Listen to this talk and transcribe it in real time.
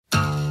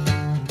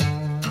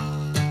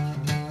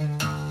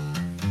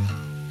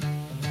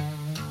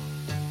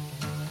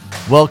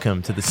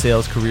Welcome to the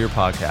Sales Career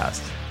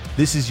Podcast.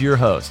 This is your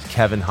host,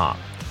 Kevin Hopp.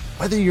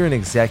 Whether you're an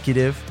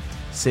executive,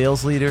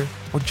 sales leader,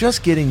 or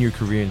just getting your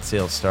career in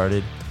sales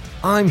started,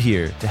 I'm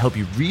here to help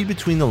you read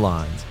between the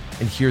lines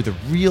and hear the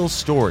real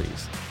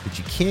stories that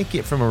you can't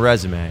get from a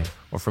resume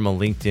or from a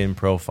LinkedIn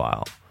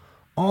profile,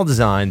 all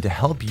designed to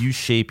help you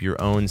shape your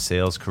own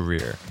sales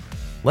career.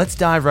 Let's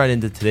dive right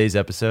into today's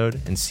episode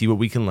and see what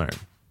we can learn.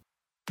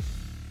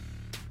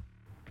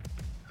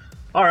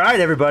 All right,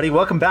 everybody,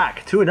 welcome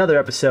back to another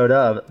episode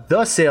of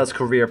the Sales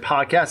Career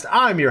Podcast.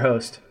 I'm your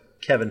host,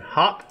 Kevin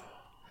Hopp.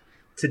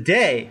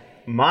 Today,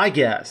 my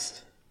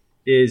guest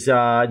is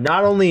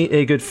not only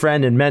a good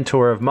friend and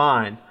mentor of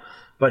mine,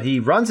 but he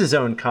runs his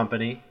own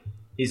company.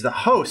 He's the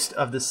host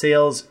of the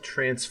Sales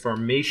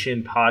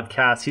Transformation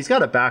Podcast. He's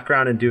got a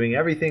background in doing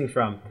everything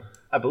from,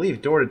 I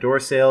believe,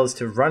 door-to-door sales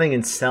to running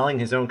and selling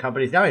his own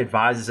companies. Now he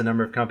advises a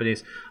number of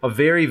companies. A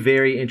very,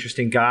 very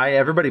interesting guy.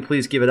 Everybody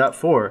please give it up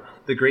for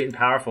the great and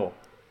powerful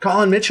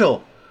Collin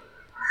Mitchell.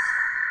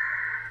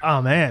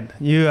 Oh, man.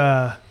 You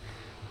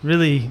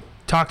really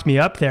talked me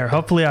up there.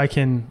 Hopefully I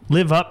can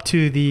live up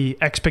to the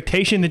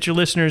expectation that your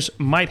listeners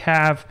might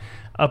have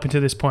up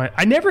until this point.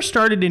 I never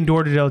started in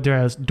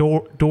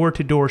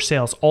door-to-door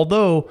sales,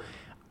 although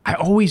I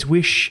always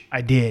wish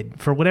I did.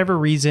 For whatever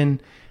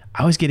reason, I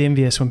always get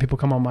envious when people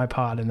come on my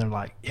pod and they're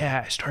like,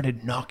 yeah, I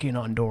started knocking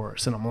on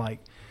doors. And I'm like,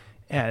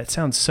 yeah, it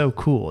sounds so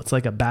cool. It's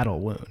like a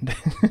battle wound.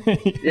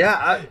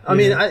 Yeah, I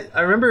mean,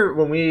 I remember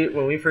when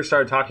we first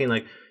started talking,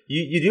 like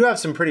you do have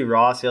some pretty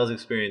raw sales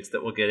experience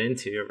that we'll get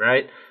into,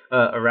 right?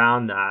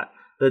 Around that.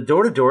 The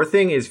door-to-door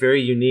thing is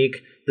very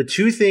unique. The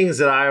two things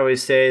that I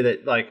always say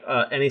that like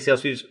any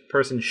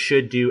salesperson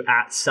should do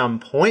at some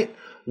point,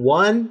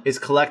 one is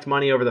collect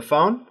money over the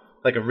phone,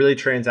 like a really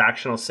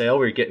transactional sale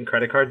where you're getting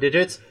credit card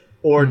digits,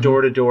 or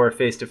door-to-door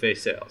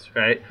face-to-face sales,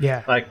 right?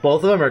 Yeah. Like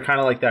both of them are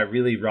kind of like that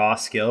really raw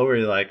skill where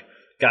you're like,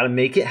 got to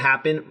make it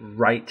happen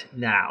right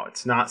now.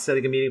 It's not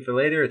setting a meeting for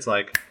later. It's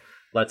like,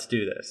 let's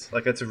do this.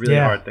 Like, that's a really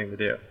hard thing to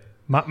do.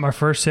 My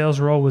first sales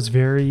role was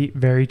very,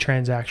 very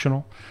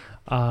transactional.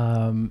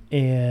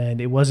 And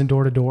it wasn't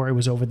door to door. It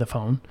was over the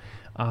phone.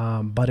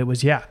 But it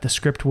was, the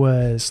script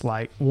was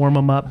like warm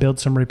them up, build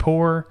some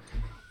rapport,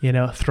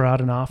 throw out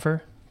an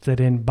offer. If they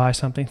didn't buy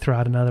something, throw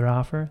out another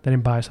offer. They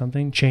didn't buy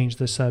something, change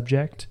the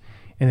subject,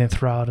 and then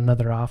throw out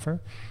another offer.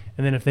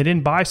 And then if they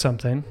didn't buy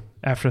something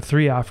after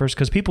 3 offers,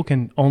 because people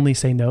can only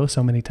say no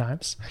so many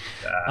times,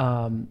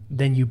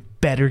 then you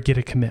better get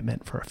a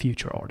commitment for a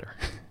future order.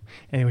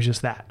 And it was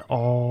just that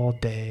all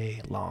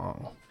day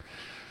long.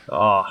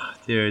 Oh,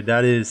 dude,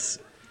 that is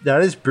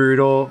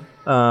brutal.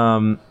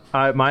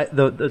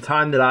 The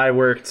time that I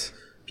worked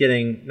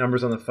getting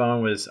numbers on the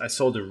phone was I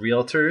sold to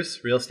real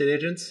estate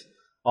agents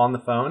on the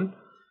phone,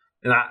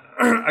 and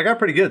I got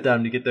pretty good at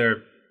them to get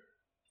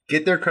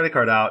their credit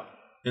card out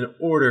and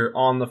order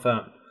on the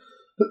phone.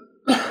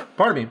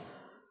 Pardon me.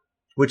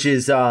 Which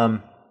is,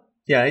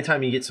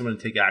 anytime you get someone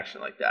to take action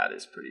like that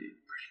is pretty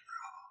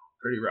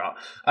raw.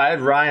 I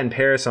had Ryan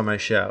Paris on my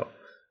show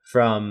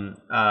from,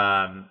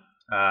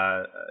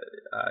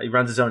 he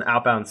runs his own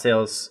outbound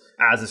sales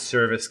as a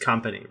service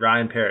company.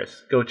 Ryan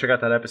Paris. Go check out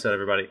that episode,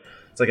 everybody.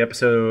 It's like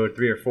episode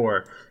 3 or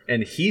 4.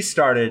 And he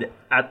started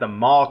at the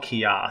mall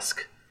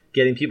kiosk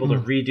getting people to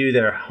redo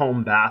their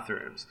home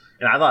bathrooms.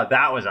 And I thought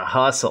that was a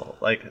hustle,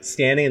 like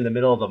standing in the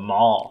middle of the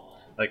mall.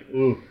 Like,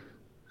 ooh,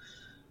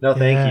 no,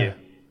 thank you.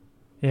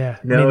 Yeah.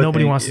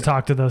 Nobody wants to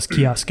talk to those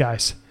kiosk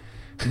guys.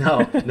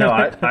 No,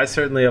 I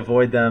certainly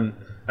avoid them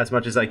as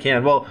much as I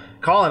can. Well,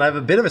 Collin, I have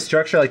a bit of a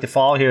structure I like to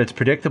follow here. It's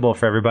predictable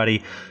for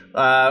everybody.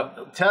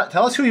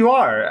 Tell us who you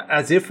are,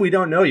 as if we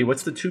don't know you.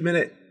 What's the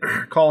 2-minute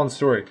Collin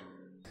story?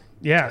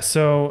 Yeah,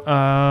 so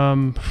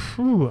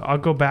I'll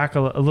go back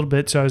a little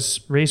bit. So I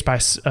was raised by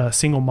a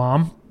single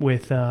mom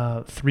with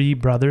 3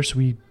 brothers.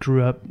 We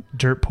grew up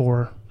dirt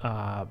poor,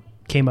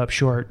 came up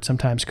short,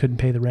 sometimes couldn't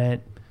pay the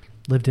rent,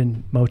 lived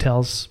in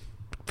motels,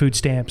 food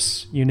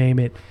stamps, you name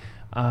it.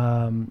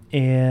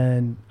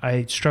 And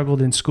I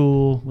struggled in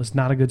school, was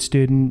not a good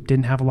student,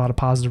 didn't have a lot of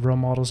positive role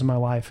models in my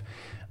life.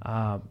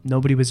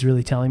 Nobody was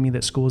really telling me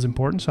that school was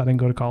important, so I didn't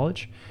go to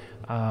college.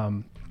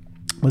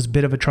 Was a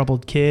bit of a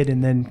troubled kid,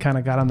 and then kind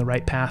of got on the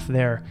right path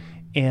there.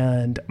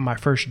 And my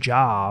first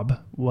job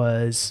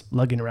was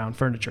lugging around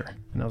furniture.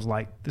 And I was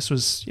like, this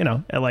was,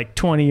 at like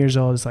 20 years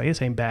old, it's like,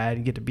 this ain't bad.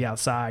 You get to be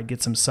outside,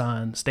 get some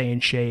sun, stay in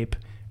shape,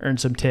 earn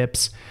some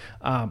tips.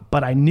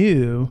 But I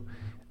knew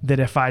that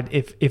if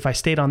I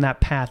stayed on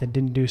that path and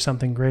didn't do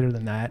something greater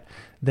than that,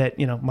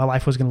 my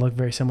life was going to look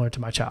very similar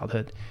to my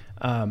childhood.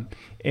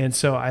 And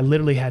so I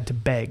literally had to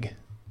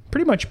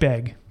pretty much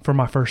beg for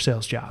my first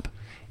sales job.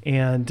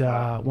 And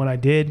when I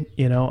did,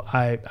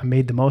 I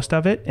made the most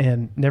of it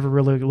and never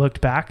really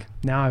looked back.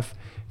 Now I've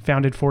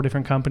founded 4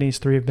 different companies.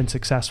 3 have been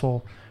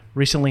successful.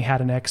 Recently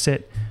had an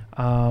exit.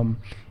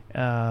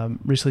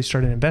 Recently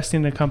started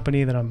investing in a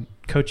company that I'm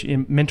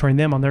mentoring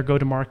them on their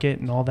go-to-market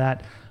and all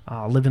that.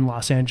 Live in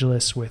Los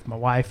Angeles with my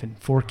wife and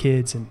 4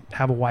 kids, and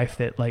have a wife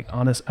that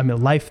a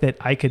life that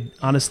I could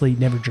honestly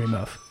never dream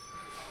of.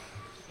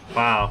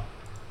 Wow.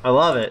 I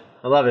love it.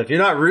 I love it. If you're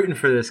not rooting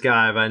for this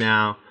guy by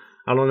now,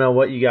 I don't know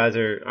what you guys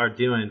are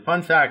doing.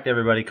 Fun fact,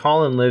 everybody,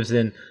 Collin lives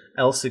in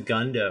El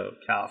Segundo,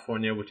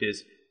 California, which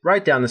is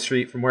right down the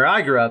street from where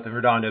I grew up in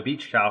Redondo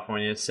Beach,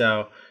 California.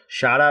 So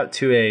shout out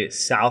to a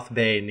South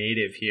Bay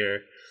native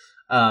here.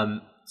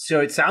 So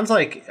it sounds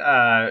like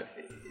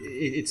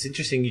it's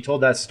interesting. You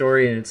told that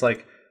story, and it's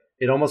like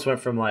it almost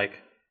went from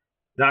like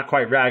not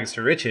quite rags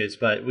to riches,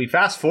 but we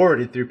fast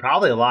forwarded through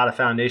probably a lot of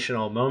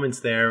foundational moments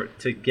there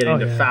to getting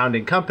to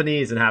founding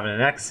companies and having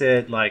an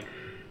exit. Like,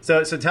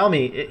 so tell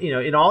me,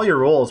 in all your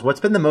roles, what's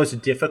been the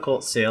most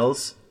difficult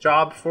sales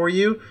job for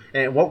you,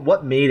 and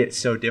what made it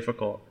so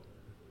difficult?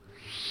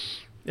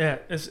 Yeah,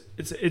 it's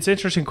an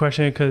interesting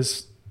question,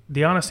 because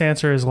the honest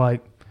answer is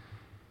like,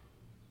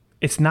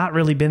 it's not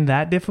really been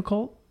that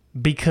difficult,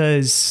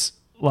 because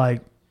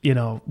like,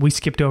 we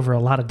skipped over a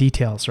lot of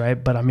details, right?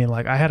 But I mean,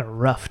 like, I had a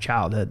rough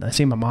childhood. I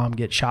seen my mom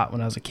get shot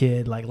when I was a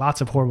kid. Like,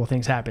 lots of horrible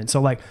things happened.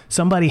 So like,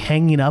 somebody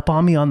hanging up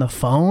on me on the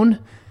phone,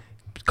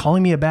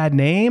 calling me a bad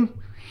name,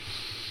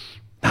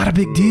 not a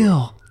big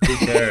deal. Who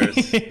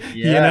cares?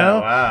 Yeah,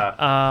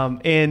 wow.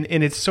 And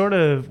it's sort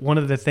of one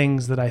of the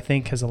things that I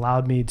think has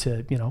allowed me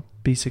to,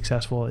 be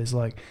successful, is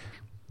like,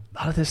 a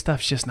lot of this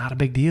stuff's just not a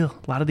big deal.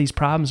 A lot of these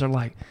problems are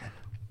like,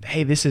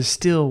 hey, this is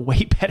still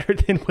way better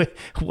than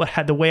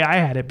the way I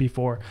had it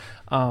before.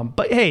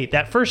 But hey,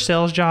 that first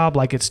sales job,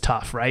 like, it's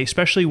tough, right?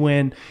 Especially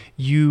when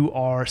you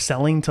are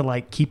selling to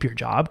like keep your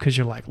job, because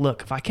you're like,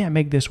 look, if I can't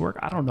make this work,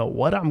 I don't know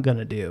what I'm going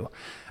to do.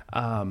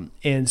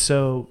 And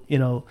so,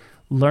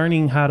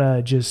 learning how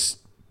to just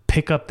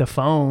pick up the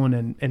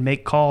phone and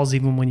make calls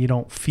even when you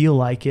don't feel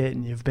like it,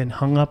 and you've been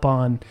hung up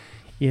on,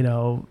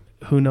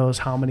 who knows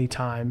how many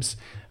times.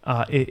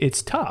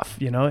 It's tough,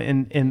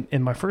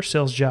 and my first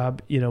sales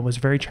job, was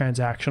very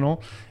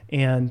transactional,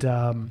 and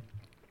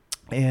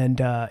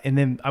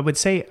then I would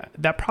say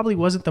that probably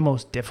wasn't the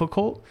most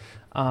difficult,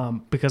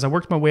 because I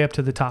worked my way up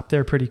to the top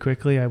there pretty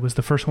quickly. I was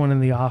the first one in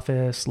the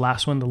office,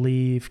 last one to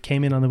leave,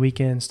 came in on the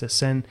weekends to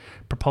send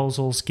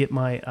proposals, get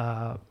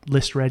my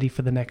list ready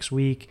for the next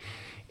week,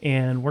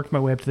 and worked my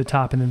way up to the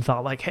top, and then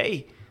thought like,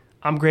 hey,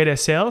 I'm great at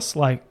sales.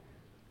 Like,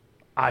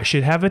 I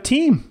should have a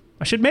team.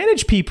 I should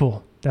manage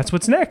people. That's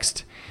what's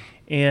next.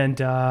 And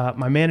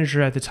my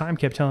manager at the time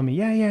kept telling me,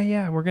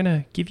 yeah, we're going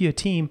to give you a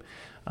team.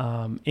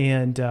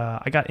 And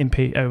I got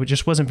impatient. I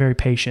just wasn't very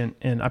patient.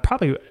 And I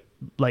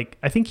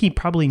think he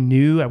probably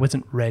knew I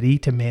wasn't ready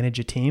to manage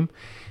a team.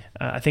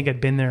 I think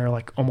I'd been there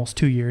like almost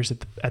 2 years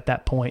at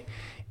that point.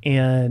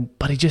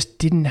 But he just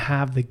didn't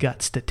have the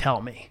guts to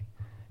tell me,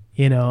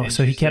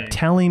 so he kept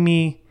telling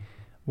me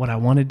what I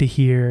wanted to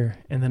hear.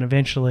 And then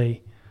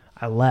eventually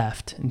I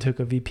left and took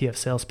a VP of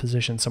sales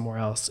position somewhere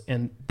else.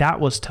 And that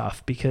was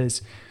tough,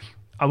 because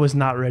I was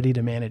not ready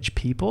to manage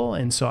people.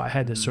 And so I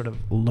had to sort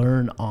of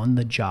learn on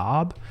the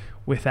job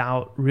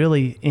without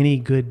really any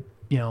good,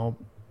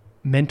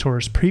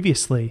 mentors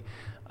previously.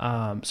 So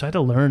I had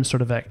to learn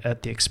sort of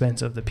at the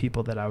expense of the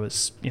people that I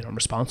was,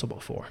 responsible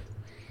for.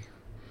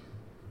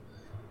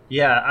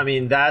 Yeah, I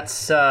mean,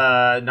 that's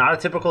not a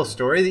typical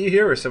story that you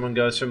hear, where someone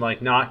goes from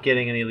like not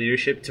getting any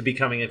leadership to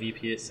becoming a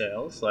VP of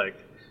sales. Like,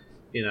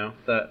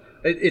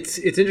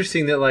 it's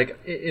interesting that like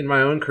in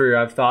my own career,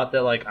 I've thought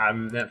that like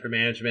I'm meant for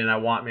management, I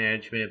want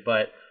management,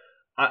 but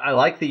I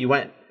like that you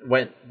went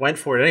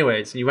for it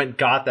anyways, and you went and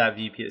got that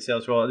VP of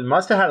sales role. It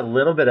must have had a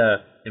little bit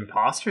of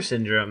imposter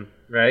syndrome,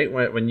 right?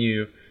 When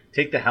you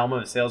take the helm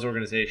of a sales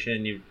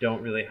organization, you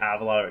don't really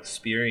have a lot of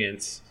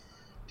experience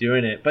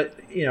doing it. But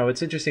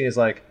what's interesting is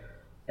like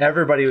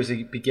everybody was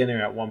a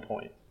beginner at one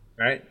point,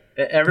 right?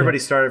 Everybody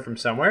started from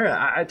somewhere.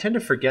 I tend to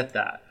forget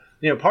that.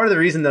 Part of the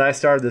reason that I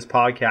started this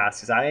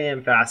podcast is I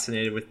am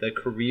fascinated with the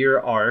career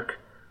arc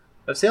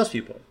of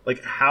salespeople.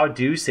 Like, how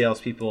do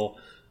salespeople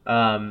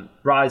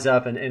rise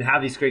up and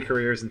have these great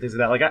careers and things like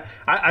that? Like,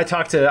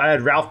 I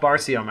had Ralph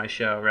Barcy on my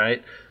show,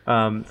 right?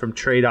 From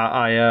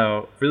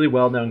Trade.io, really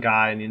well-known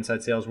guy in the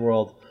inside sales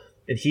world.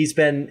 And he's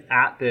been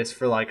at this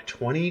for like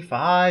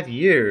 25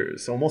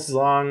 years, almost as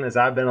long as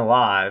I've been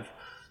alive.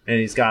 And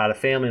he's got a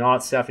family and all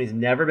that stuff. And he's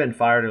never been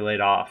fired or laid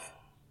off.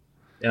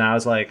 And I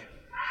was like,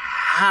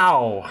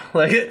 how?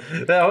 Like,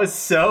 that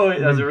was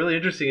a really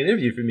interesting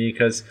interview for me,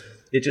 because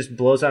it just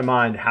blows my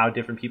mind how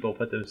different people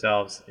put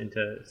themselves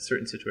into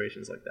certain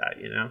situations like that,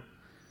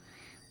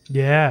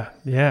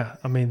 Yeah.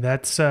 I mean,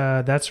 that's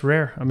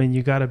rare. I mean,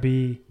 you gotta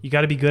be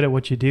good at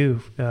what you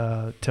do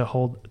to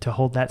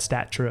hold that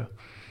stat true.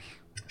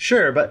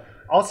 Sure, but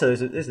also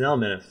there's an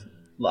element of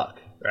luck,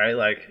 right?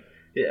 Like,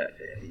 yeah,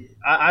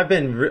 I've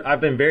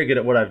been very good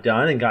at what I've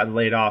done and gotten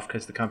laid off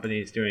because the company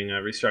is doing a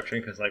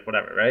restructuring, because like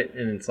whatever, right?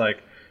 And it's like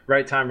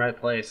right time, right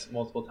place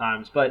multiple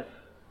times. But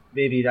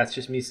maybe that's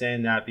just me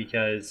saying that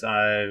because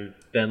I've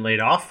been laid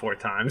off 4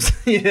 times.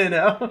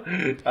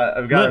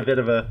 I've got a bit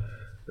of a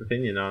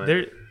opinion on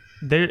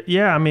it.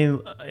 Yeah, I mean,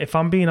 if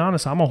I'm being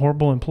honest, I'm a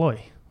horrible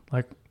employee.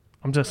 Like,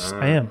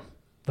 I am.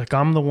 Like,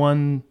 I'm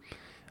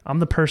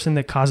the person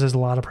that causes a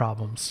lot of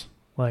problems.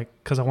 Like,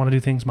 because I want to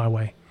do things my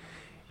way.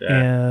 Yeah.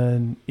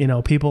 And,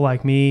 people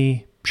like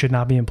me should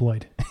not be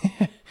employed.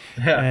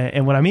 Yeah.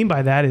 And what I mean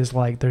by that is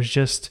like, there's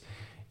just,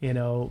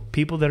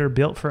 people that are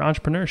built for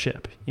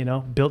entrepreneurship,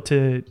 built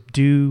to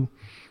do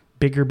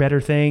bigger, better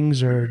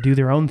things or do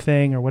their own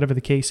thing or whatever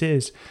the case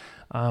is.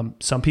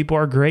 Some people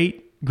are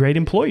great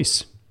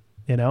employees.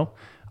 I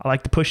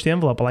like to push the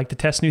envelope. I like to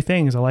test new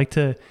things. I like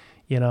to,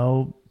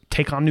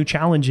 take on new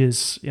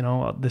challenges.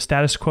 The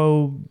status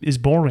quo is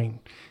boring,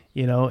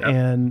 Yep.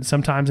 and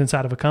sometimes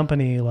inside of a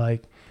company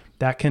like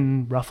that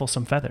can ruffle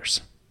some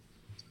feathers.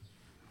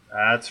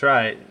 That's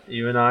right.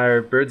 You and I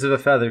are birds of a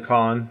feather,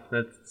 Collin.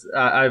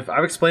 I've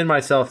explained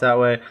myself that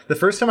way. The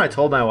first time I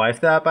told my wife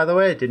that, by the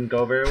way, it didn't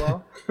go very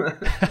well.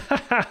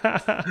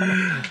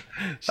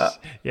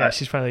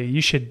 She's probably, you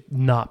should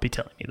not be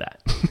telling me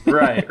that.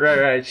 Right.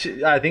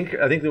 I think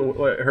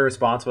what her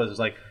response was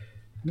like,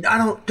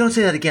 don't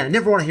say that again. I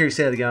never want to hear you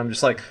say that again. I'm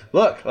just like,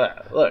 look.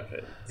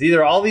 It's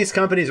either all these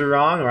companies are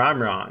wrong or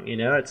I'm wrong.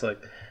 It's like,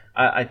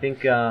 I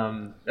think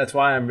that's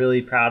why I'm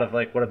really proud of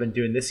like what I've been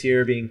doing this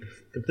year, being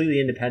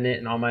completely independent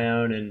and on my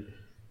own.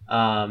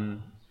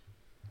 And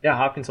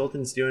Hop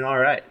Consulting's doing all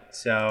right.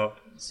 So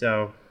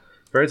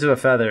birds of a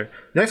feather.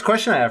 Next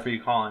question I have for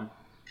you, Collin.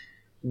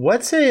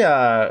 What's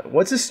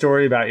a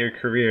story about your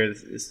career?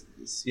 This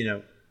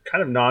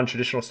kind of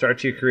non-traditional start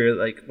to your career.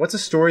 Like, what's a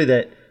story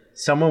that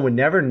someone would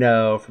never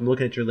know from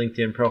looking at your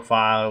LinkedIn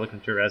profile, looking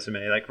at your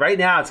resume? Like right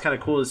now, it's kind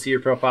of cool to see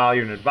your profile.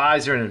 You're an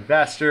advisor, an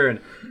investor,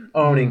 and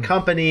owning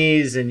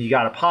companies, and you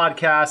got a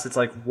podcast. It's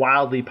like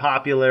wildly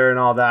popular and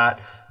all that.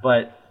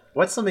 But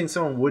what's something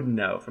someone wouldn't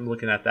know from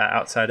looking at that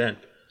outside in?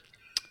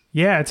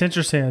 Yeah, it's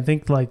interesting. I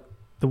think like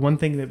the one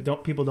thing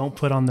that people don't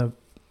put on their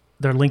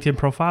LinkedIn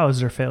profile is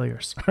their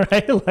failures,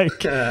 right?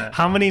 Like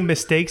how many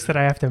mistakes that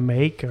I have to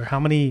make, or how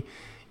many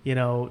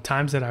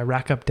times that I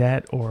rack up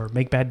debt or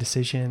make bad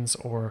decisions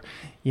or,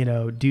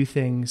 do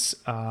things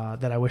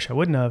that I wish I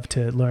wouldn't have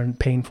to learn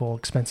painful,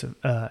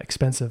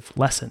 expensive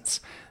lessons.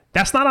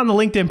 That's not on the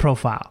LinkedIn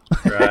profile.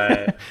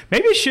 Right.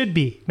 Maybe it should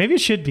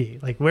be.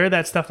 Like wear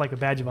that stuff like a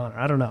badge of honor.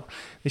 I don't know.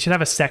 They should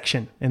have a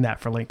section in that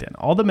for LinkedIn.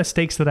 All the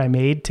mistakes that I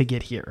made to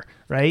get here.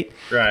 Right.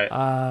 Right.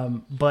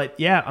 But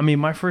yeah, I mean,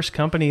 my first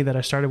company that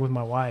I started with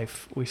my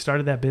wife, we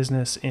started that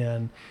business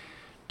in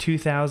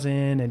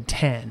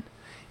 2010.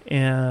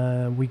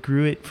 And we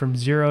grew it from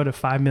 0 to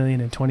 5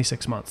 million in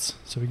 26 months.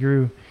 So we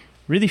grew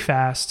really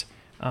fast,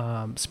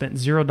 spent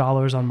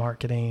 $0 on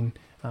marketing,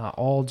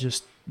 all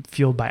just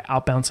fueled by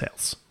outbound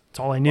sales. That's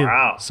all I knew.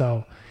 Wow.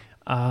 So,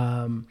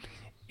 and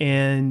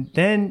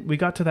then we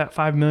got to that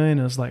 5 million.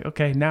 And I was like,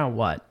 okay, now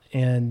what?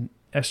 And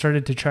I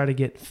started to try to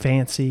get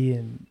fancy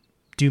and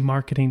do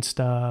marketing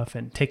stuff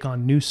and take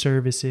on new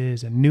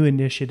services and new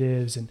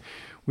initiatives. And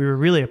we were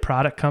really a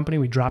product company.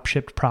 We drop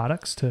shipped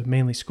products to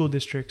mainly school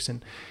districts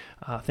and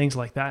things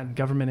like that, and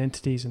government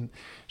entities, and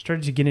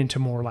started to get into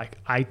more like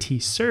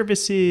IT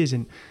services.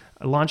 And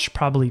I launched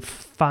probably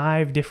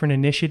 5 different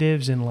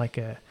initiatives in like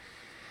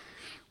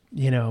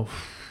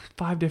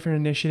 5 different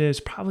initiatives,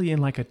 probably in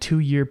like a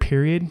 2-year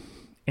period.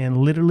 And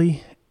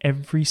literally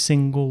every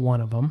single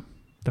one of them,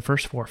 the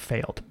first 4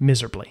 failed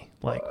miserably,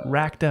 like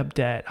racked up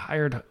debt,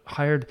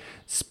 hired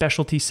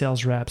specialty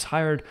sales reps,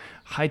 hired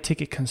high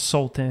ticket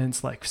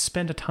consultants, like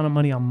spent a ton of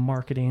money on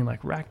marketing,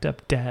 like racked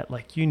up debt,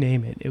 like you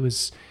name it. It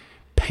was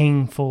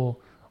painful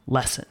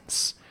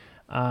lessons.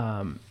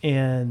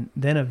 And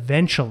then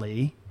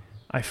eventually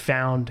I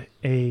found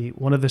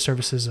one of the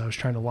services I was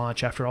trying to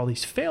launch after all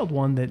these failed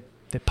one that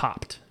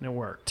popped and it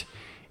worked.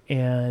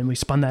 And we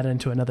spun that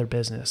into another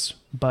business.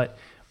 But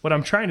what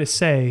I'm trying to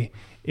say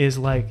is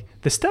like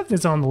the stuff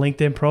that's on the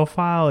LinkedIn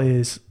profile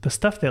is the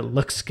stuff that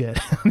looks good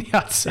on the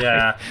outside,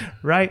 yeah.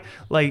 Right?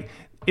 Like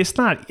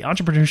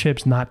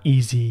entrepreneurship's not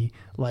easy.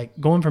 Like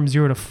going from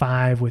 0 to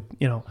 5 with,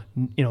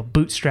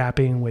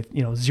 bootstrapping with,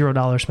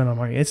 $0 spent on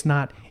marketing. It's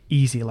not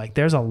easy. Like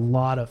there's a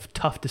lot of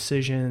tough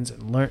decisions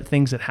and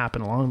things that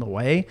happen along the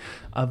way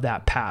of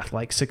that path.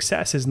 Like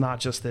success is not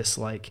just this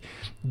like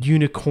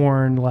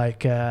unicorn,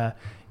 like, all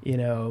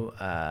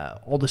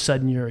of a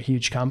sudden you're a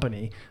huge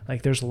company.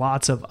 Like there's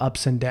lots of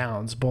ups and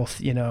downs,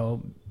 both,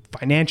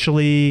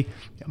 financially,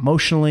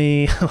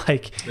 emotionally,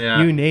 like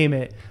you name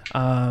it.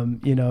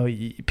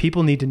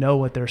 People need to know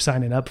what they're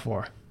signing up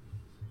for.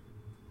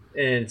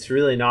 And it's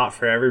really not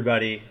for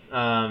everybody.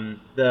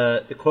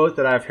 The quote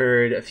that I've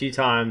heard a few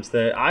times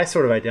that I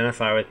sort of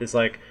identify with is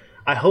like,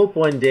 I hope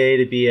one day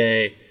to be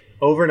a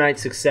overnight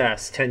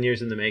success 10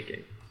 years in the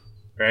making,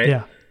 right?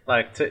 Yeah.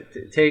 Like to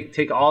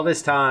take all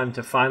this time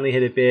to finally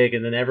hit it big,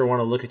 and then everyone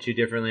will look at you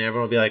differently.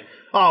 Everyone will be like,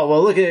 "Oh,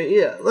 well, look at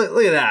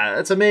that.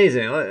 That's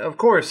amazing. Of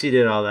course you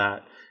did all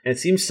that." And it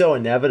seems so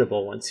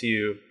inevitable once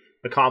you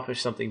accomplish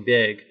something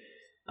big,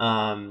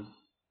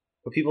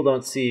 but people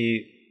don't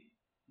see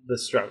the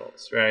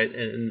struggles, right?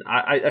 And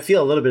I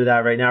feel a little bit of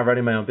that right now,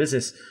 running my own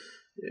business.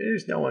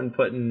 There's no one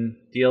putting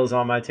deals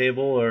on my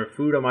table or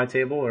food on my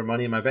table or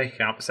money in my bank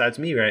account besides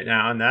me right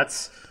now, and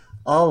that's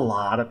a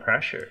lot of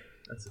pressure.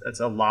 That's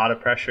a lot of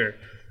pressure.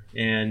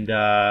 And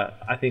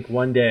I think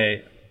one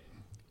day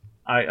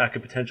I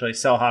could potentially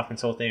sell Hop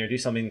Consulting or do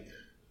something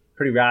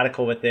pretty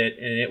radical with it,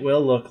 and it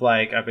will look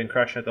like I've been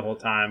crushing it the whole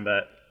time,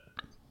 but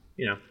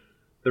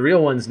the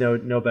real ones know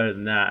better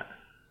than that.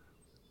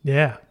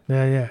 Yeah,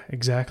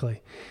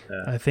 exactly.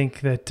 Yeah. I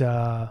think that,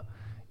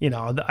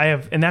 I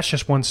have, and that's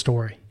just one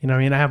story. You know what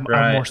I mean? I have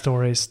more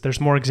stories. There's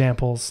more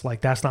examples.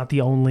 Like, that's not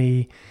the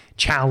only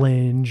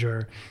challenge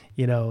or,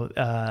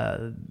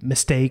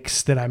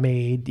 mistakes that I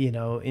made,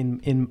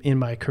 in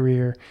my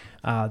career.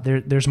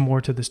 There's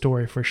more to the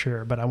story for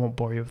sure, but I won't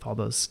bore you with all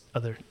those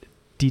other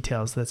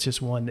details. That's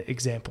just one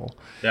example.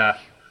 Yeah.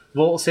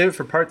 Well, we'll save it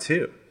for part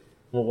 2.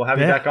 We'll have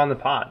you back on the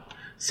pod.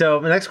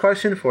 So my next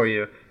question for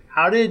you,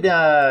 how did,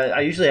 I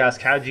usually ask,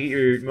 how did you get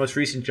your most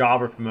recent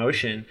job or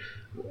promotion?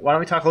 Why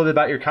don't we talk a little bit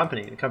about your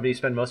company, the company you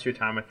spend most of your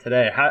time with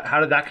today? How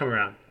did that come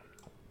around?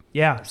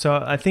 Yeah. So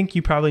I think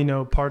you probably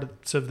know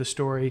parts of the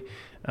story,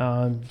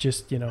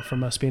 just,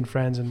 from us being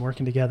friends and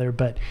working together.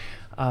 But,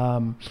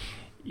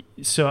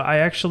 so I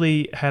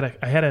actually had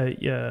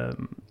a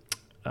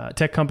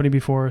tech company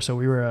before. So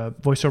we were a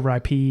voice over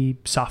IP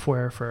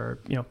software for,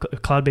 a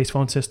cloud-based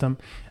phone system.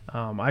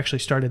 I actually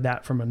started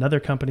that from another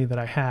company that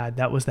I had.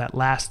 That was that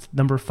last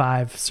number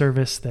 5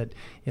 service that,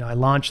 I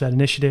launched that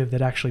initiative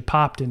that actually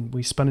popped, and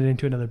we spun it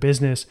into another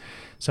business.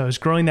 So I was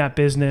growing that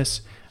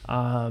business.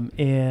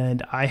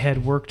 And I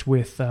had worked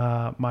with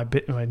my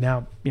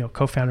now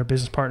co-founder,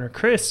 business partner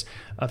Chris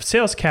of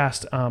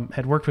Salescast.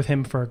 Had worked with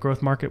him for a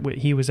growth market.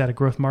 He was at a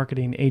growth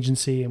marketing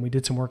agency, and we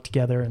did some work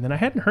together. And then I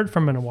hadn't heard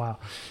from him in a while,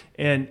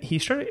 and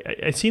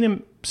I seen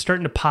him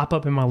starting to pop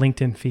up in my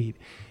LinkedIn feed,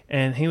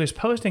 and he was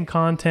posting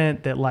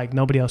content that like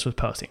nobody else was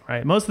posting.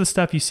 Right, most of the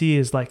stuff you see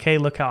is like, hey,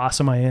 look how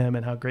awesome I am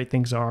and how great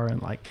things are,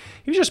 and like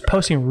he was just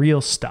posting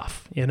real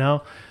stuff,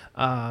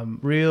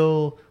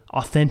 real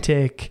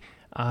authentic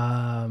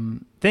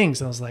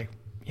things. And I was like,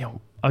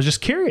 I was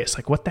just curious,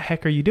 like, what the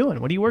heck are you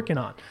doing? What are you working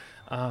on?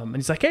 And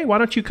he's like, hey, why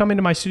don't you come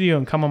into my studio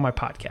and come on my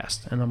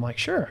podcast? And I'm like,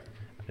 sure.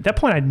 At that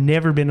point, I'd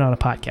never been on a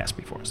podcast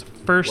before. It was the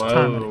first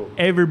time I'd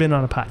ever been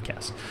on a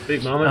podcast.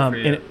 Big moment for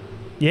you.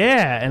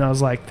 And I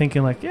was like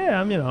thinking like, yeah,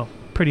 I'm,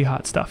 pretty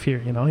hot stuff here.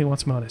 He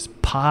wants me on his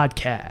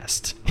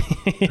podcast.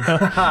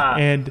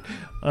 And,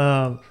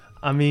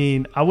 I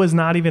mean, I was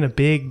not even a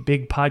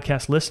big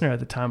podcast listener at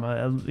the time.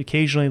 I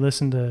occasionally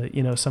listened to,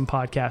 some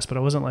podcasts, but I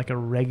wasn't like a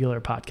regular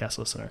podcast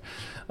listener.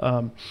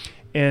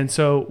 And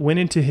so went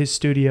into his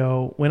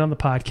studio, went on the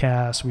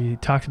podcast. We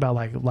talked about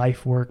like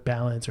life-work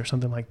balance or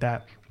something like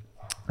that.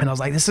 And I was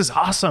like, this is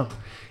awesome.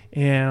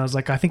 And I was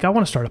like, I think I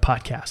want to start a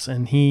podcast.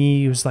 And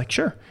he was like,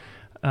 sure.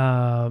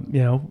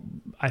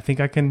 I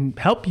think I can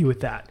help you with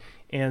that.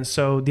 And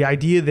so the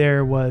idea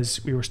there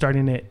was we were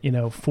starting it,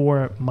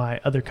 for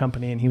my other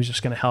company, and he was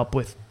just going to help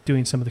with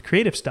doing some of the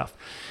creative stuff.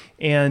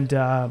 And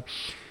I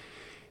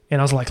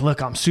was like,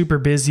 look, I'm super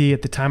busy.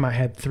 At the time I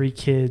had 3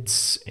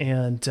 kids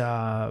and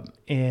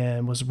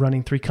was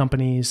running 3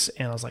 companies.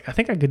 And I was like, I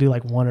think I could do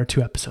like 1 or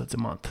 2 episodes a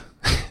month.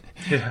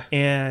 Yeah.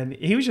 And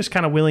he was just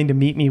kind of willing to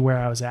meet me where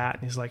I was at.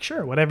 And he's like,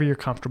 sure, whatever you're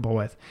comfortable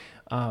with.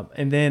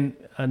 And then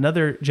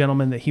another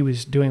gentleman that he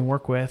was doing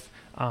work with,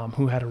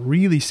 who had a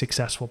really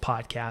successful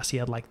podcast. He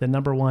had like the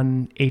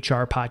 #1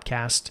 HR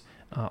podcast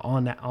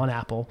on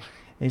Apple.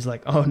 And he's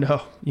like, oh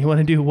no, you want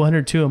to do 1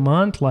 or 2 a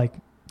month? Like,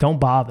 don't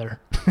bother.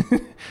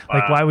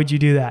 Like, why would you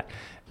do that?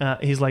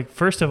 He's like,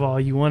 first of all,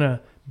 you want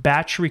to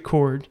batch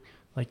record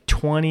like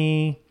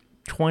 21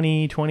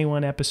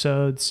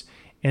 episodes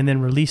and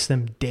then release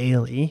them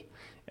daily.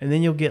 And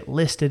then you'll get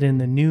listed in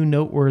the new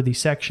noteworthy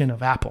section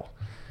of Apple.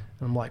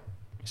 And I'm like,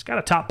 he's got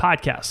a top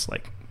podcast.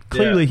 Like,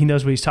 clearly he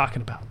knows what he's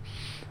talking about.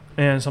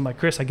 And so I'm like,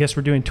 Chris, I guess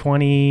we're doing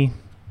 21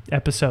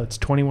 episodes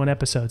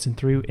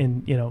and we're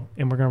going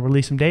to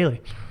release them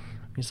daily.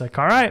 He's like,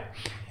 all right.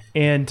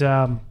 And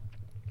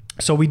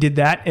so we did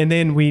that, and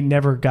then we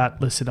never got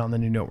listed on the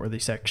new noteworthy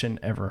section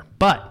ever.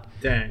 But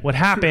what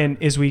happened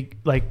is we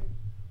like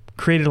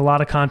created a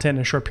lot of content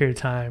in a short period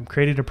of time,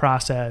 created a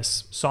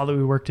process, saw that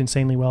we worked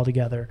insanely well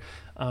together.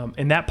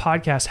 And that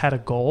podcast had a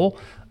goal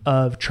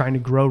of trying to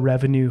grow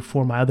revenue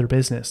for my other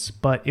business,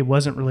 but it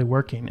wasn't really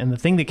working. And the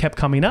thing that kept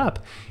coming up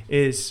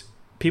is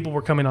people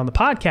were coming on the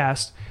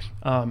podcast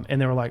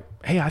and they were like,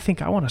 hey, I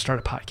think I want to start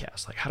a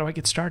podcast. Like, how do I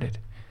get started?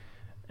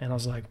 And I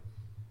was like,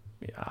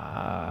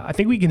 I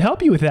think we can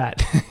help you with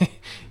that.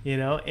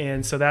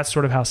 And so that's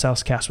sort of how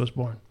Salescast was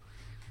born.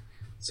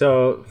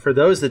 So for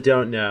those that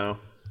don't know,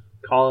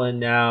 Collin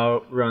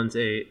now runs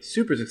a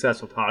super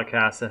successful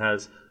podcast that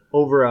has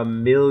over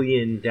 1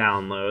 million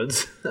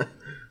downloads,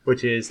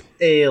 which is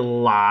a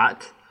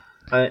lot.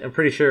 I'm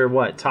pretty sure,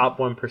 top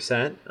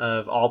 1%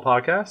 of all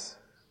podcasts?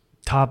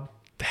 Top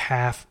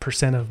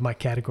 0.5% of my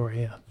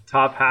category, yeah.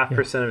 Top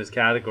 0.5% of his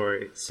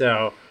category.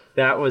 So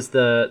that was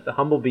the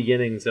humble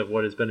beginnings of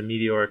what has been a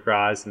meteoric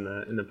rise in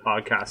the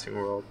podcasting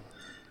world.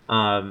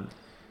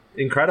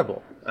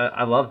 Incredible.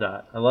 I love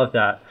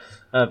that.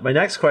 My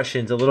next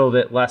question is a little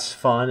bit less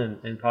fun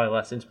and probably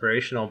less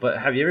inspirational, but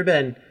have you ever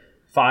been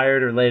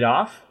fired or laid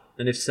off?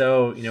 And if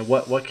so,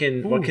 what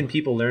can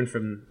people learn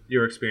from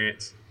your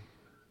experience?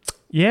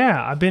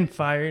 Yeah, I've been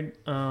fired.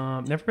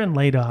 Never been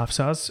laid off.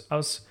 So I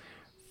was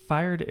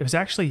fired. It was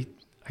actually,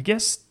 I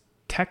guess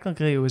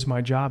technically it was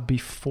my job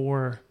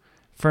before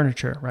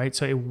furniture, right?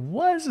 So it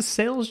was a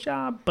sales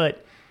job,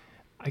 but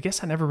I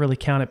guess I never really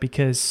count it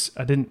because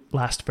I didn't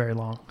last very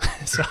long.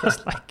 So I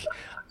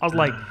was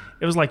like,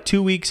 it was like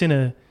 2 weeks in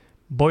a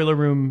boiler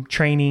room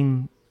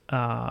training,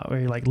 where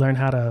you like learn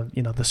how to,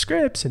 the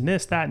scripts and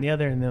this, that, and the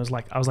other. And then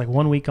I was like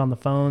 1 week on the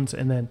phones,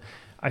 and then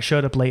I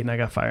showed up late and I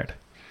got fired.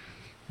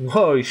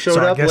 Whoa, you showed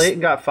up late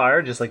and got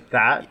fired just like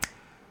that?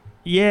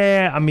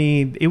 Yeah, I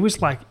mean, it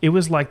was like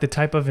the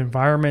type of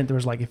environment. There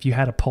was like, if you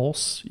had a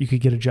pulse, you could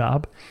get a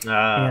job.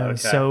 Okay.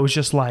 So it was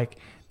just like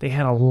they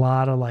had a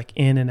lot of like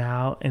in and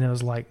out, and it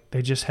was like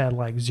they just had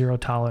like zero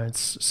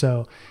tolerance.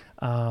 So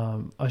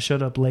I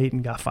showed up late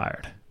and got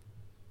fired.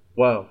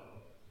 Whoa.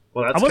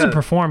 Well, I wasn't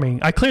performing.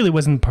 I clearly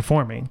wasn't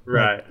performing.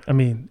 Right.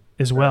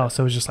 As well. Right.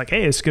 So it was just like,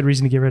 hey, it's a good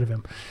reason to get rid of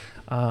him.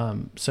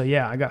 So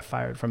yeah, I got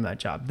fired from that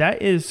job.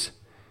 That is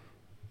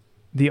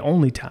the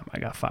only time I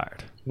got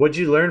fired. What'd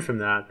you learn from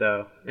that,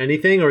 though?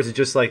 Anything, or is it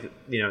just like,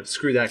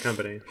 screw that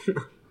company?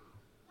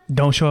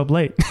 Don't show up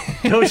late.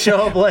 Don't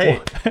show up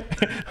late.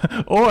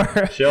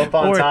 or show up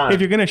on time. If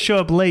you're going to show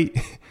up late,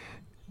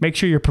 make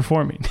sure you're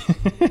performing.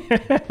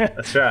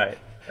 That's right.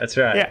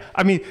 Yeah,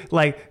 I mean,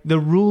 like the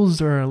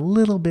rules are a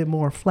little bit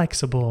more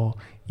flexible,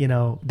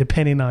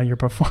 depending on your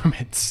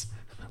performance.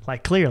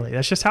 Like clearly,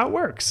 that's just how it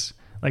works.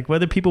 Like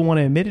whether people want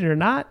to admit it or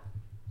not,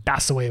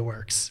 that's the way it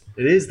works.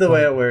 It is the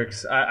way it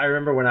works. I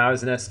remember when I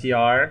was an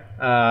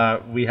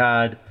SDR, we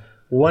had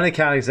one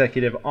account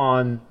executive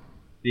on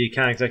the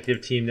account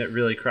executive team that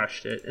really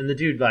crushed it. And the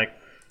dude, like,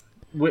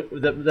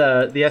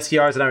 the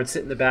SDRs and I would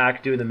sit in the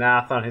back doing the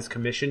math on his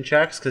commission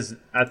checks, because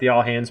at the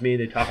all hands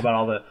meeting, they talk about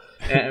all the,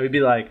 and we'd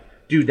be like,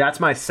 dude, that's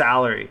my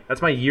salary.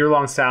 That's my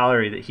year-long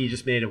salary that he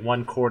just made in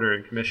 1 quarter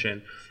in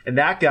commission. And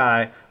that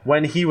guy,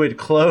 when he would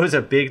close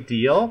a big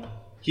deal,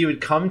 he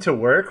would come to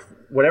work,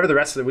 whatever the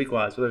rest of the week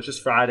was, whether it was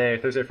just Friday,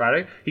 Thursday,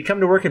 Friday, he'd come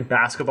to work in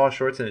basketball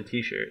shorts and a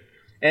t-shirt.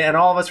 And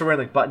all of us were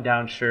wearing like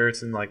button-down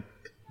shirts and like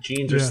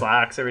jeans or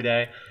slacks every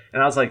day.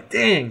 And I was like,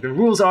 dang, the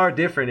rules are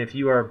different if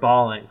you are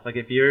balling. Like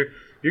if you're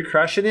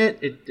crushing it,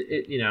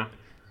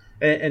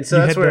 and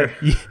so that's where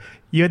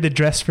you had the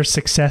dress for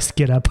success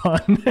get up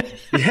on.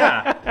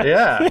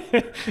 yeah,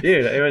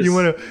 dude. It was.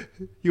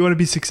 You want to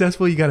be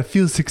successful. You got to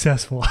feel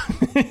successful.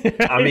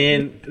 I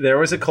mean, there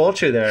was a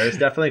culture there. There's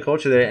definitely a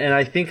culture there, and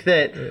I think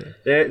that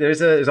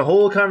there's a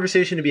whole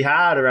conversation to be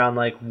had around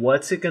like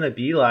what's it going to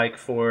be like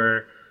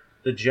for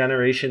the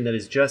generation that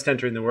is just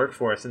entering the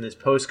workforce in this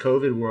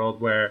post-COVID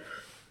world where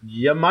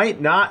you might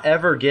not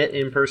ever get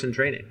in-person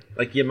training.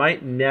 Like you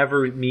might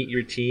never meet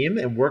your team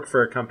and work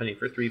for a company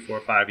for 3, 4,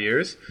 5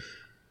 years.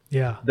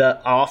 Yeah.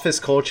 The office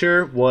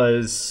culture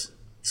was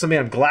something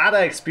I'm glad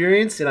I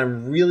experienced, and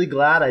I'm really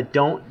glad I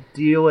don't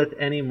deal with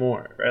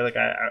anymore. Right? Like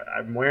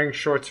I'm wearing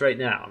shorts right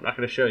now. I'm not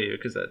going to show you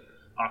because that's an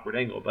awkward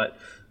angle, but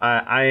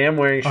I am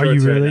wearing shorts. Are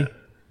you really? Right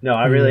now. No,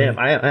 I really am.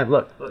 I am.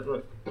 Look.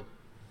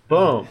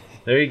 Boom.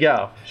 There you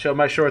go. Show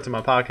my shorts on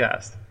my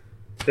podcast.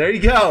 There you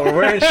go. We're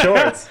wearing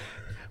shorts.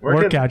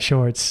 Workout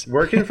shorts.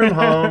 Working from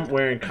home,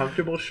 wearing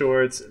comfortable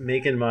shorts,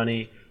 making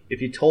money.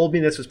 If you told me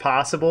this was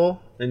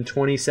possible in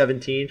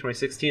 2017,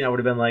 2016, I would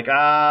have been like,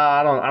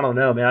 I don't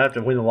know, man. I have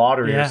to win the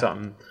lottery or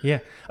something. Yeah.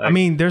 Like, I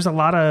mean, there's a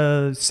lot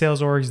of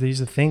sales orgs that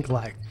used to think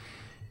like,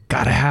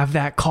 gotta have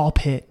that call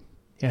pit,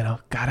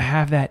 gotta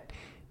have that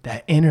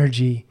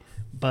energy.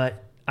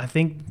 But I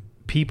think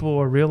people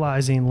are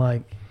realizing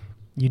like,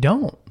 you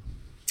don't.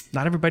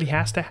 Not everybody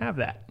has to have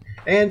that.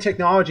 And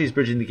technology is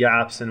bridging the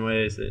gaps in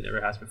ways that it never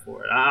has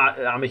before.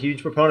 I'm a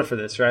huge proponent for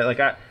this, right? Like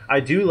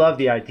I do love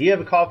the idea of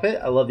a call pit.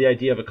 I love the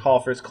idea of a call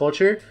first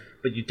culture,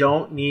 but you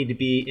don't need to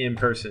be in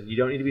person. You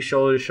don't need to be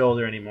shoulder to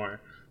shoulder anymore.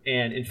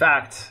 And in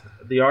fact,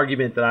 the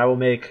argument that I will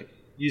make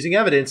using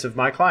evidence of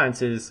my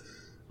clients is,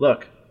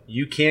 look,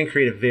 you can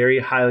create a very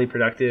highly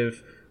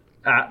productive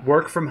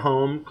work from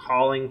home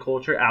calling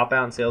culture,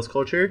 outbound sales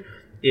culture,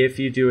 if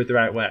you do it the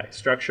right way.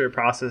 Structure,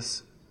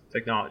 process,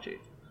 technology.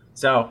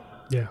 So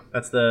yeah,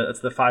 that's the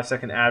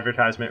 5-second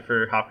advertisement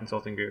for Hop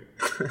Consulting Group.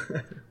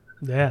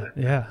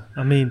 Yeah.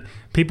 I mean,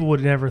 people would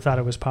have never thought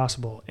it was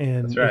possible,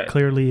 and it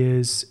clearly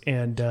is.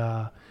 And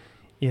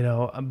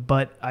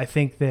but I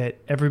think that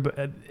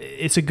everybody,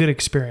 it's a good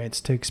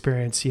experience to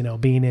experience.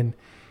 Being in,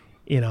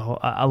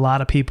 a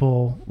lot of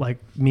people like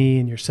me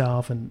and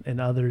yourself and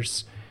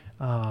others.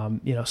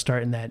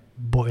 Starting that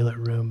boiler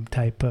room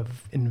type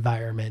of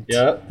environment.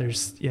 Yeah.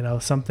 There's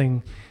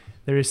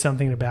there is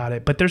something about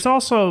it, but there's a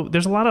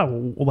lot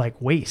of like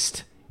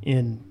waste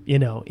in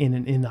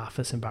an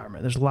office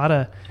environment. There's a lot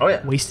of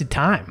wasted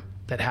time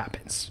that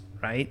happens,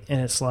 right?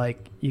 And it's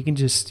like you can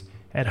just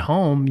at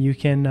home you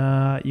can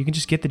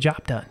just get the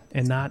job done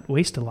and not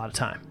waste a lot of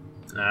time.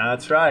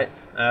 That's right.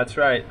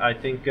 I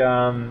think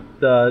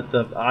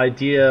the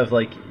idea of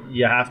like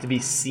you have to be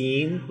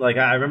seen. Like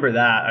I remember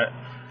that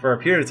for a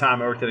period of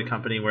time I worked at a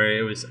company where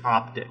it was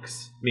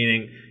optics,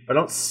 meaning if I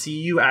don't see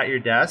you at your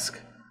desk,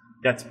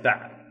 that's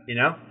bad.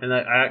 And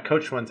I got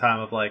coached one time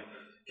of like,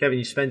 Kevin,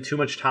 you spend too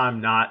much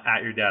time not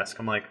at your desk.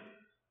 I'm like,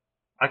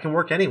 I can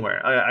work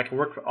anywhere. I can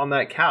work on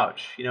that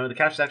couch. The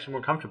couch is actually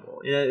more comfortable.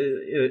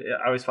 I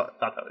always thought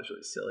that was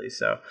really silly.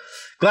 So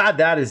glad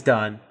that is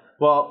done.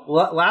 Well,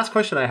 last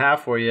question I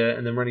have for you,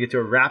 and then we're going to get to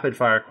a rapid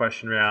fire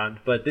question round.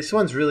 But this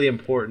one's really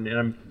important, and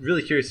I'm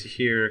really curious to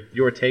hear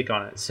your take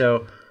on it.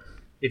 So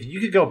if you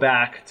could go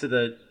back to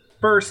the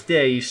first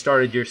day you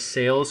started your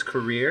sales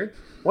career,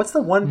 what's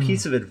the one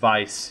piece of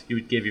advice you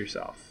would give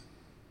yourself?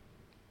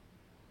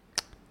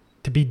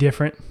 To be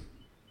different.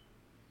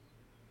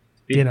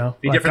 Be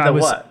different than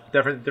what?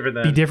 Different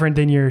than be different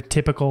than your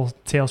typical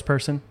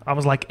salesperson. I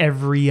was like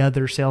every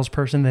other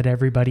salesperson that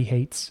everybody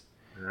hates.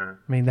 I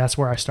mean, that's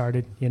where I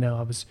started.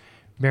 I was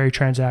very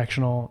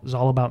transactional. It was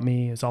all about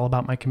me. It was all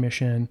about my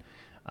commission.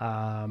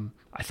 I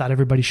thought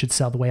everybody should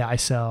sell the way I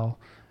sell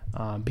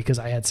because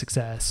I had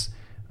success.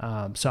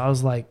 So I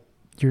was like,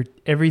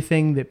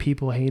 everything that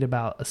people hate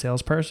about a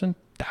salesperson,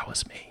 that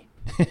was me.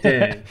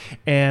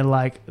 And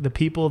like the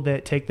people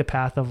that take the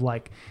path of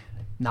like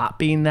not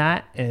being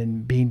that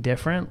and being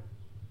different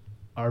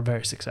are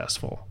very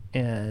successful.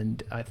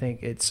 And I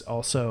think it's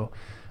also...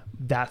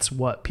 that's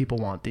what people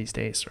want these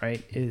days,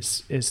 right?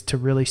 Is to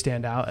really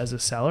stand out as a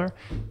seller.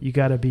 You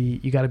gotta be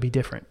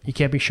different. You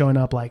can't be showing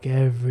up like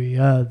every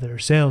other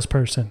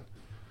salesperson.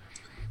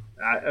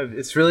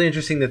 It's really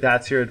interesting that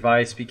that's your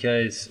advice,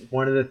 because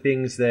one of the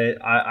things that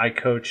I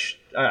coach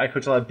a lot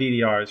of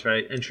BDRs,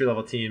 right? Entry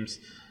level teams.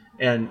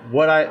 And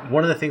one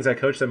of the things I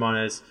coach them on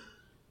is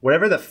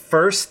whatever the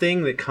first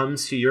thing that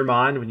comes to your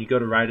mind when you go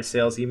to write a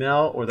sales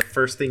email, or the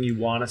first thing you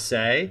want to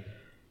say,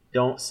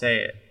 don't say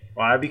it.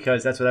 Why?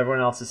 Because that's what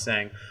everyone else is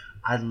saying.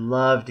 I'd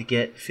love to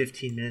get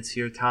 15 minutes of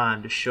your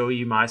time to show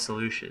you my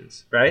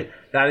solutions, right?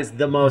 That is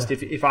the most,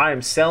 if I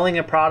am selling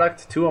a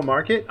product to a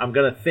market, I'm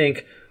going to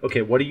think,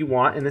 okay, what do you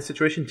want in this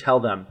situation? Tell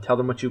them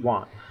what you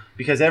want.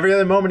 Because every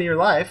other moment of your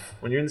life,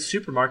 when you're in the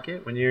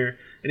supermarket, when you're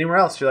anywhere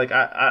else, you're like,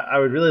 I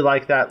would really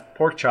like that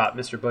pork chop,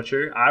 Mr.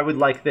 Butcher. I would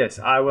like this.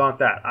 I want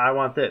that. I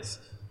want this.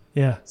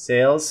 Yeah.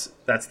 Sales,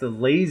 that's the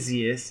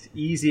laziest,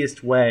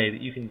 easiest way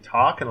that you can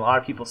talk, and a lot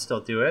of people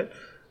still do it.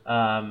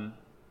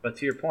 But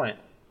to your point,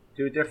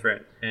 do it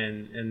different,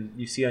 and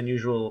you see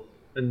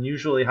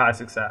unusually high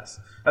success.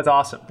 That's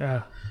awesome.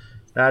 Yeah.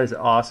 That is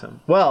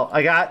awesome. Well,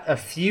 I got a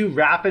few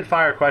rapid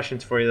fire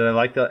questions for you that I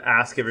like to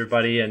ask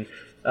everybody, and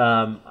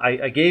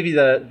I gave you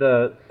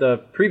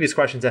the previous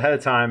questions ahead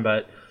of time,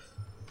 but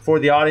for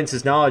the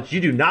audience's knowledge,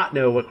 you do not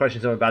know what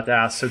questions I'm about to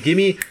ask. So give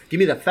me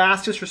the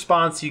fastest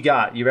response you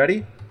got. You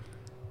ready?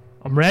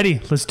 I'm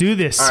ready. Let's do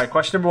this. All right.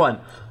 Question number 1: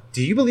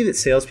 do you believe that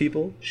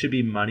salespeople should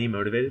be money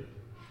motivated?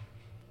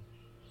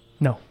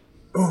 No.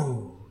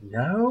 Oh,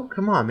 no?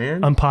 Come on,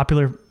 man.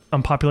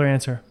 Unpopular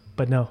answer,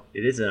 but no.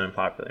 It is an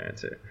unpopular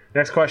answer.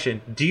 Next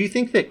question. Do you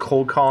think that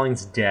cold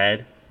calling's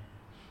dead?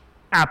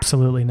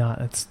 Absolutely not.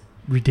 That's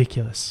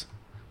ridiculous.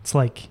 It's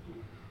like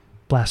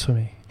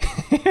blasphemy.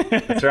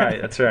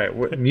 That's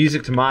right.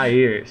 Music to my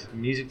ears.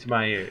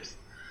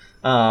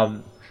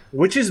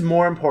 Which is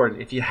more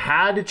important? If you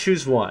had to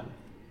choose one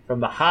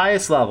from the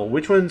highest level,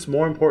 which one's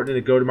more important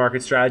in a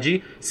go-to-market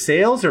strategy?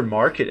 Sales or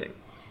marketing?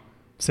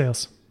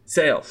 Sales.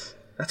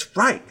 That's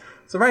right.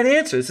 It's the right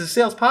answer. This is a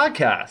sales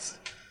podcast.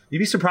 You'd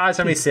be surprised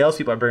how many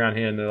salespeople I bring on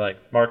here and they're like,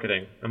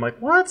 marketing. I'm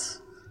like, what?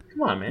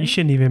 Come on, man. You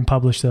shouldn't even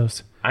publish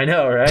those. I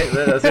know, right?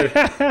 Those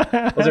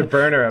are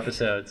burner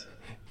episodes.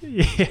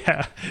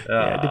 Yeah.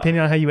 Depending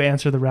on how you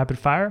answer the rapid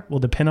fire will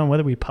depend on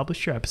whether we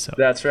publish your episode.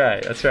 That's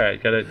right.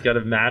 Got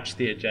to match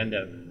the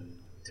agenda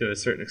to a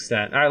certain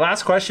extent. All right,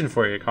 last question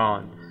for you,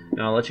 Collin,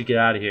 and I'll let you get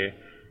out of here.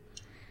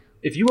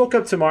 If you woke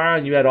up tomorrow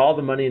and you had all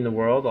the money in the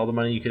world, all the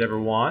money you could ever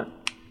want,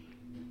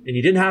 and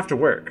you didn't have to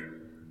work,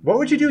 what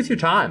would you do with your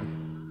time?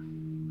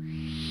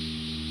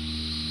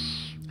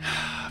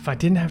 If I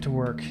didn't have to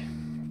work,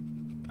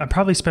 I'd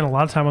probably spend a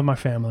lot of time with my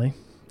family,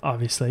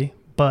 obviously,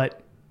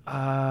 but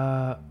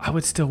I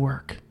would still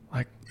work.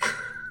 Like,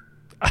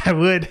 I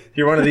would.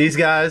 You're one of these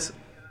guys?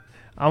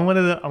 I'm one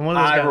of those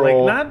guys.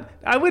 Roll. Like,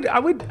 I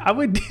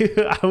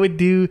would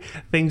do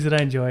things that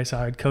I enjoy. So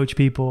I would coach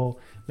people,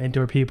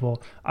 mentor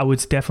people. I would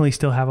definitely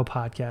still have a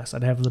podcast.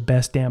 I'd have the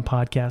best damn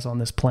podcast on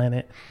this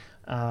planet.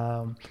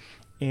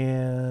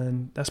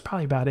 And that's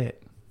probably about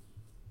it.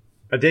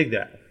 I dig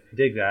that.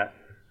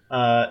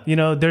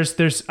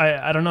 There's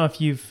I don't know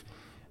if you've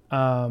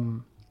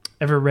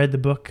ever read the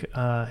book.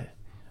 I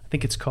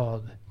think it's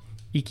called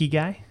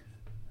Ikigai.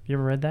 You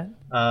ever read that?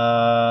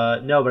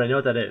 No, but I know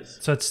what that is.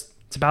 So it's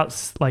about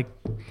like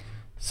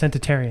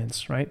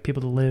centenarians, right?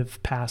 People that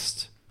live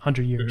past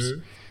 100 years.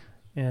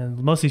 Mm-hmm. And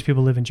most of these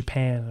people live in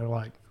Japan. They're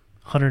like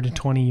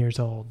 120 years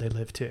old. They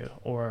live to,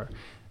 or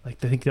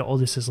like I think the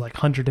oldest is like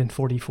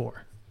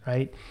 144,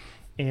 right?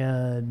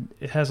 And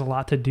it has a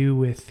lot to do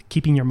with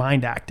keeping your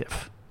mind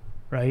active,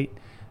 right?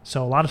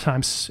 So a lot of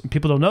times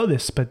people don't know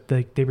this, but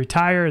they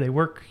retire, they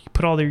work,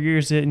 put all their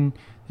years in,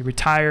 they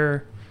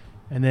retire,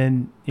 and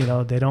then,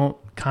 they don't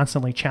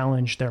constantly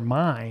challenge their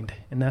mind.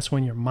 And that's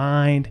when your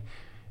mind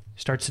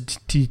starts to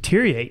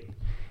deteriorate.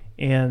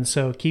 And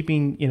so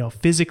keeping,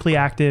 physically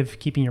active,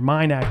 keeping your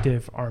mind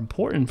active are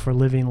important for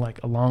living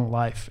like a long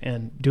life,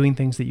 and doing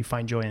things that you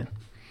find joy in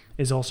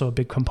is also a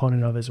big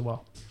component of it as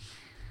well.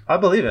 I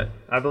believe it.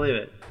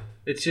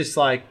 It's just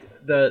like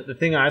the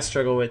thing I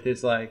struggle with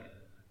is like,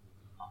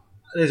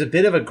 there's a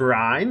bit of a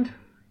grind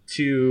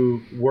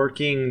to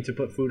working to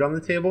put food on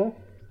the table.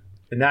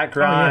 And that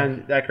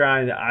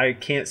grind, I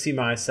can't see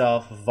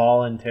myself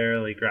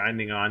voluntarily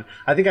grinding on.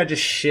 I think I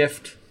just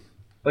shift.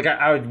 Like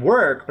I would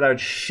work, but I would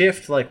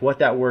shift like what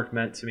that work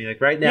meant to me. Like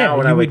right now,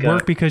 when I wake up, you would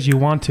work because you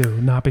want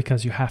to, not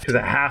because you have to.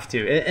 Because I have to.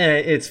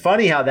 And it's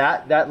funny how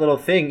that little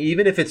thing,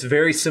 even if it's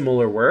very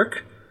similar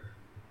work,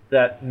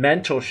 that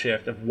mental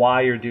shift of why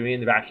you're doing it in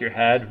the back of your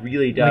head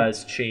really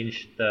does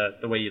change the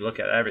way you look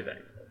at everything.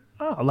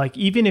 Oh, like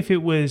even if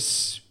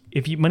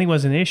money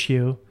was an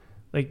issue,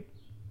 like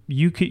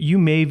you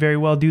may very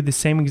well do the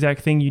same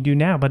exact thing you do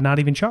now, but not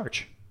even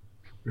charge.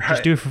 Right.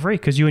 Just do it for free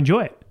because you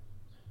enjoy it.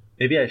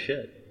 Maybe I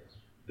should.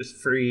 Just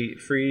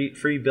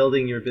free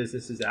building your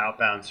business's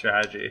outbound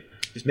strategy.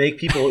 Just make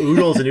people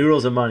oodles and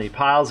oodles of money,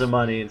 piles of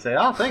money, and say,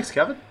 "Oh, thanks,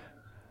 Kevin."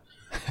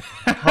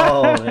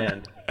 Oh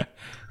man,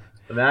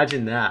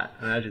 imagine that.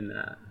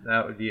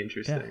 That would be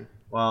interesting. Yeah.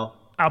 Well,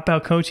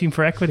 outbound coaching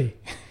for equity.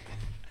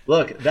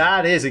 Look,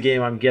 that is a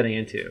game I'm getting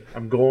into.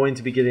 I'm going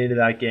to be getting into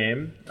that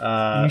game.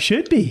 You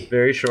should be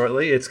very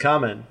shortly. It's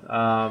coming.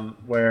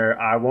 Where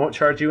I won't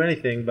charge you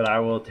anything, but I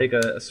will take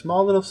a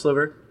small little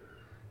sliver.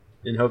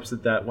 In hopes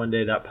that one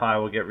day that pie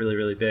will get really,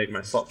 really big.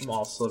 My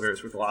small sliver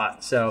is worth a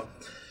lot. So,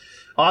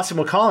 awesome.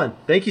 Well, Collin,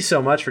 thank you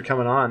so much for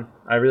coming on.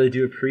 I really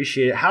do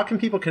appreciate it. How can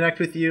people connect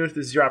with you if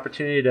this is your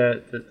opportunity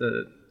to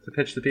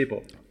pitch to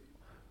people?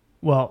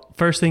 Well,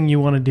 first thing you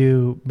want to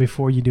do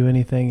before you do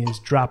anything is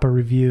drop a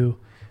review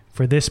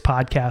for this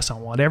podcast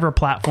on whatever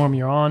platform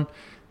you're on.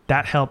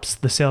 That helps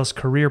the Sales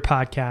Career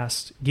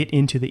Podcast get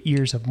into the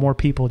ears of more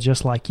people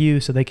just like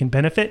you so they can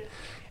benefit.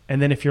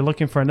 And then if you're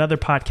looking for another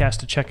podcast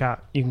to check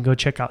out, you can go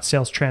check out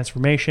Sales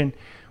Transformation,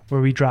 where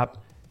we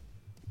drop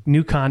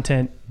new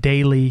content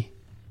daily,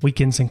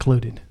 weekends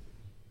included.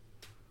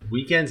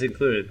 Weekends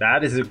included.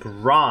 That is a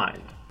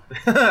grind.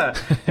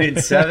 Dude,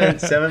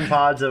 seven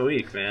pods a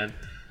week, man.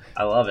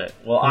 I love it.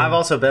 Well, yeah. I've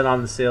also been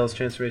on the Sales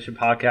Transformation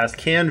Podcast.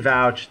 Can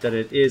vouch that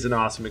it is an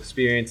awesome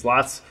experience.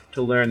 Lots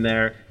to learn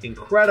there.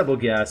 Incredible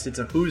guests. It's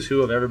a who's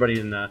who of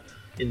everybody in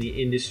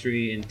the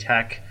industry, in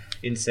tech,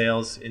 in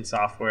sales, in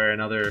software,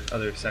 and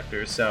other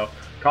sectors. So,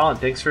 Collin,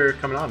 thanks for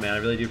coming on, man. I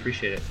really do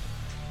appreciate it.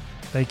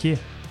 Thank you.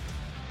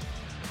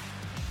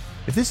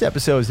 If this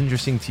episode is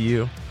interesting to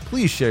you,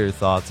 please share your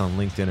thoughts on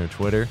LinkedIn or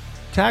Twitter.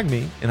 Tag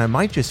me, and I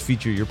might just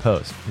feature your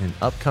post in an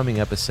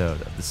upcoming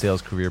episode of the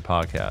Sales Career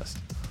Podcast.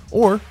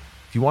 Or,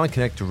 if you want to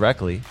connect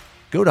directly,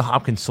 go to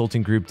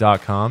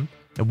hopconsultinggroup.com,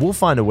 and we'll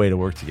find a way to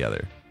work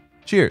together.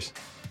 Cheers.